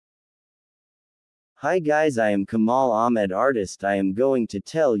Hi guys, I am Kamal Ahmed, artist. I am going to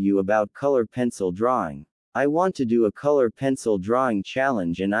tell you about color pencil drawing. I want to do a color pencil drawing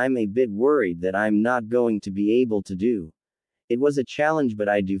challenge and I'm a bit worried that I'm not going to be able to do. It was a challenge, but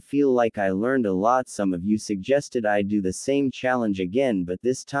I do feel like I learned a lot. Some of you suggested I do the same challenge again, but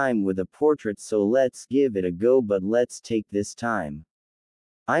this time with a portrait, so let's give it a go, but let's take this time.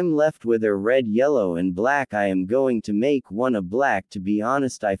 I'm left with a red, yellow, and black. I am going to make one a black. To be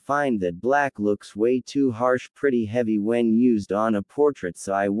honest, I find that black looks way too harsh, pretty heavy when used on a portrait,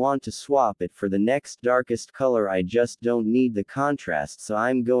 so I want to swap it for the next darkest color. I just don't need the contrast, so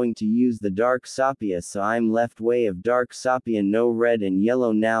I'm going to use the dark sepia, so I'm left way of dark sepia, no red and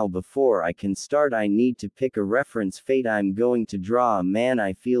yellow. Now before I can start, I need to pick a reference. Fate. I'm going to draw a man.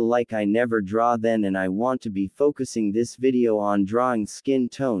 I feel like I never draw then, and I want to be focusing this video on drawing skin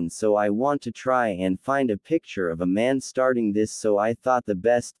tone, so I want to try and find a picture of a man starting this. So I thought the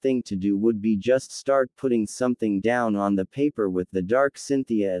best thing to do would be just start putting something down on the paper with the dark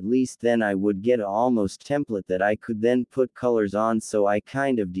sepia. At least then I would get a almost template that I could then put colors on. So I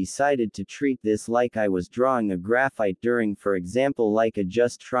kind of decided to treat this like I was drawing a graphite during, for example, like a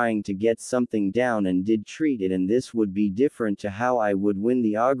just trying to get something down, and did treat it, and this would be different to how I would win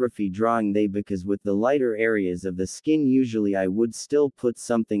the ography drawing because with the lighter areas of the skin usually I would still put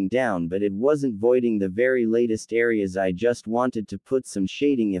something down, but it wasn't voiding the very latest areas. I just wanted to put some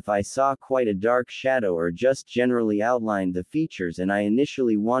shading if I saw quite a dark shadow, or just generally outline the features, and I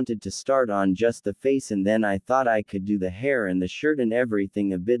initially wanted to start on just the face, and then I thought I could do the hair and the shirt and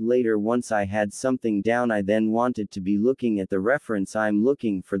everything a bit later. Once I had something down, I then wanted to be looking at the reference. I'm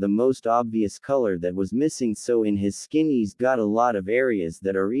looking for the most obvious color that was missing, so in his skin he's got a lot of areas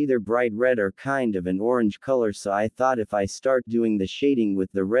that are either bright red or kind of an orange color, so I thought if I start doing the shading with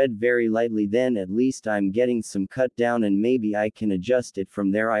the red very lightly, then at least I'm getting some cut down and maybe I can adjust it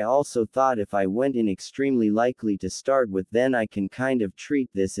from there. I also thought if I went in extremely likely to start with, then I can kind of treat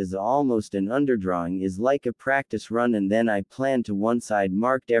this as almost an underdrawing, is like a practice run, and then I planned to, once I'd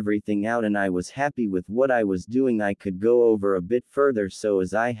marked everything out and I was happy with what I was doing, I could go over a bit further. So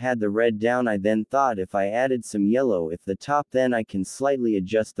as I had the red down, I then thought if I added some yellow at the top, then I can slightly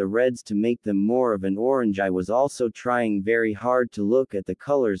adjust the reds to make them more of an orange. I was also trying very hard to look at the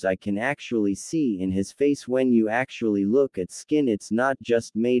colors I can actually see in his face. When you actually look at skin, it's not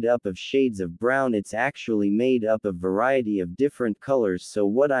just made up of shades of brown, it's actually made up of variety of different colors. So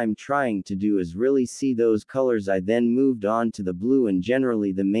what I'm trying to do is really see those colors. I then moved on to the blue, and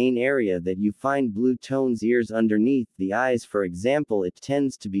generally the main area that you find blue tones, ears underneath the eyes for example, it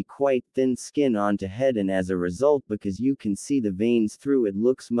tends to be quite thin skin onto head, and as a result, because you can see the veins through, it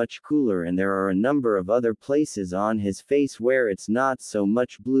looks much cooler. And there are a number of other places on his face where it's not so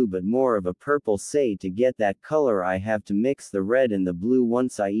much blue but more of a purple. Say to get that color I have to mix the red and the blue.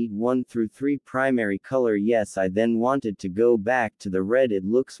 Once I eat 1 through 3 primary color, yes, I then wanted to go back to the red. It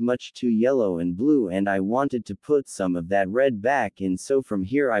looks much too yellow and blue, and I wanted to put some of that red back in. So from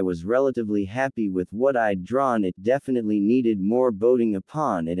here I was relatively happy with what I'd drawn. It definitely needed more boating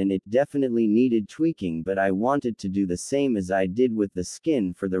upon it, and it definitely needed tweaking, but I wanted to do the same as I did with the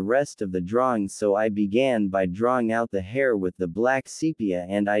skin for the rest of the drawing. So I began by drawing out the hair with the black sepia,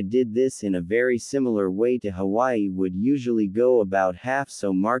 and I did this in a very similar way to Hawaii would usually go about half,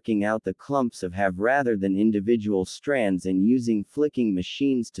 so marking out the clumps of hair rather than individual strands, and using flicking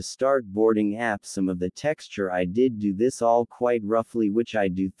machines to start boarding up some of the texture. I did do this all quite roughly, which I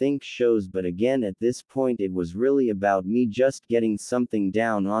do think shows, but again at this point it was really about me just getting something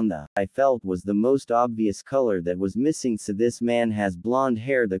down on the I felt was the most obvious color that was missing. So this man has blonde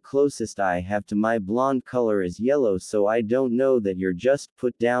hair. The closest I have to my blonde color is yellow, so I don't know that you're just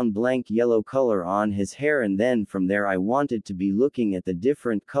put down blank yellow color on his hair, and then from there I wanted to be looking at the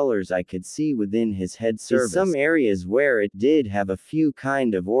different colors I could see within his head surface. Some areas where it did have a few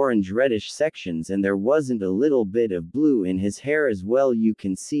kind of orange reddish sections, and there wasn't a little bit of blue in his hair as well. You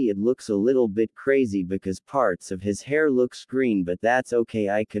can see it looks a little bit crazy because parts of his hair looks green, but that's okay,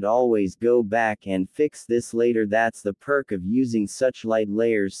 I could always go back and fix this later. That's the perk of using such light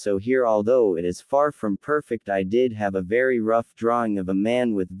layers. So here, although it is far from perfect, I did have a very rough drawing of a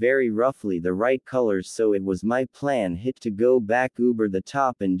man with very roughly the right colors, so it was my plan hit to go back over the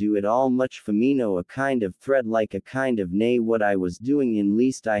top and do it all much femino, a kind of threat, like a kind of nay what I was doing. In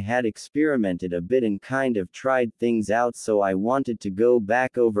least I had experimented a bit and kind of tried things out, so I wanted to go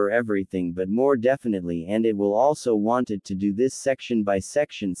back over everything but more definitely, and it will also wanted to do this section by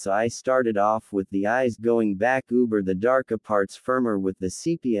section. So I started off with the eyes, going back over the darker parts firmer with the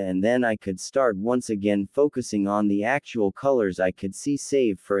sepia, and then I could start once again focusing on the actual colors I I could see,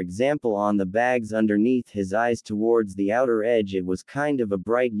 save for example on the bags underneath his eyes. Towards the outer edge it was kind of a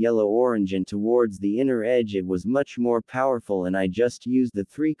bright yellow-orange, and towards the inner edge it was much more powerful, and I just used the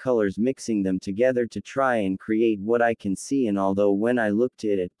three colors, mixing them together to try and create what I can see. And although when I looked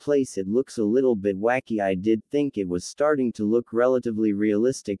at it place it looks a little bit wacky, I did think it was starting to look relatively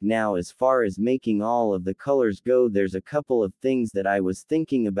realistic. Now as far as making all of the colors go, there's a couple of things that I was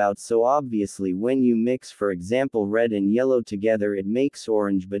thinking about. So obviously when you mix for example red and yellow together it makes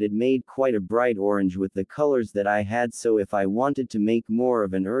orange, but it made quite a bright orange with the colors that I had. So if I wanted to make more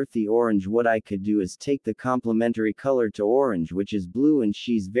of an earthy orange, what I could do is take the complementary color to orange, which is blue, and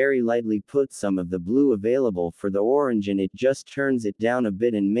she's very lightly put some of the blue available for the orange, and it just turns it down a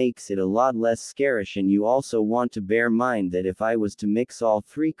bit and makes it a lot less scarish. And you also want to bear mind that if I was to mix all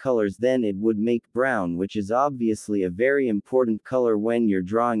three colors then it would make brown, which is obviously a very important color when you're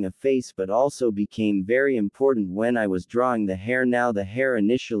drawing a face, but also became very important when I was drawing the hair. Now the hair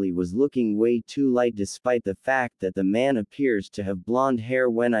initially was looking way too light, despite the fact that the man appears to have blonde hair.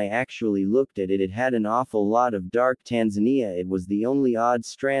 When I actually looked at it, it had an awful lot of dark Tanzania. It was the only odd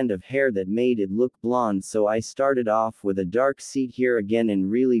strand of hair that made it look blonde, so I started off with a dark seat here again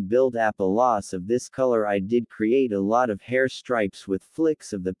and really built up a loss of this color. I did create a lot of hair stripes with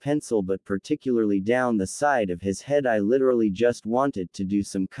flicks of the pencil, but particularly down the side of his head I literally just wanted to do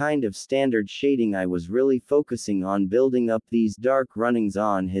some kind of standard shading. I was really focusing on building up these dark runnings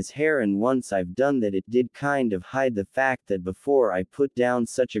on his hair, and once I've done that it did kind of hide the fact that before I put down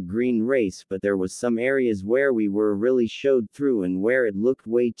such a green race, but there was some areas where we were really showed through and where it looked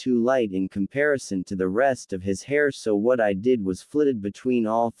way too light in comparison to the rest of his hair. So what I did was flitted between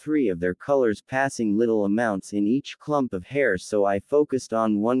all three of their colors, passing little amounts in each clump of hair. So I focused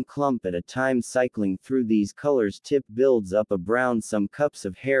on one clump at a time, cycling through these colors. Tip builds up a brown. Some cups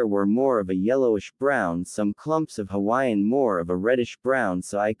of hair were more of a yellowish brown, some clumps of Hawaiian more of a reddish brown,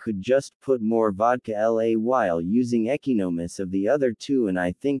 so I could just put more vodka LA while using Economus of the other two, and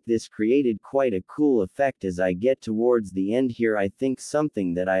I think this created quite a cool effect. As I get towards the end here, I think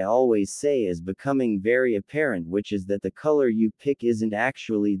something that I always say is becoming very apparent, which is that the color you pick isn't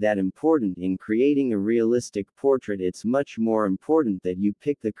actually that important in creating a realistic portrait. It's much more important that you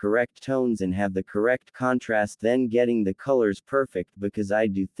pick the correct tones and have the correct contrast, then getting the colors perfect, because I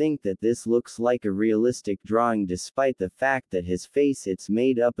do think that this looks like a realistic drawing despite the fact that his face it's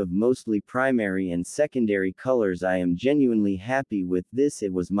made up of mostly primary and secondary colors. I am genuinely happy with this.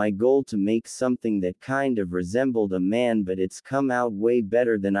 It was my goal to make something that kind of resembled a man, but it's come out way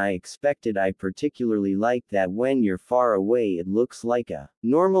better than I expected. I particularly like that when you're far away it looks like a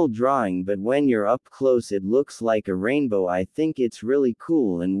normal drawing, but when you're up close it looks like a rainbow. I think it's really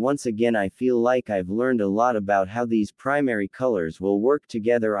cool, and once again I feel like I've learned a lot about how these primary colors will work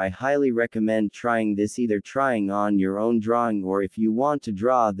together. I highly recommend trying this, either trying on your own drawing or if you want to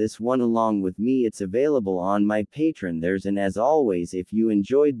draw this one along with me. It's available on my Patreon. And as always, if you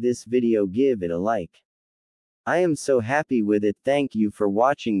enjoyed this video, give it a like. I am so happy with it. Thank you for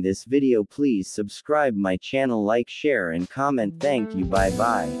watching this video. Please subscribe my channel, like, share and comment. Thank you. Bye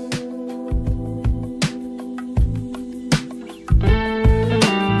bye.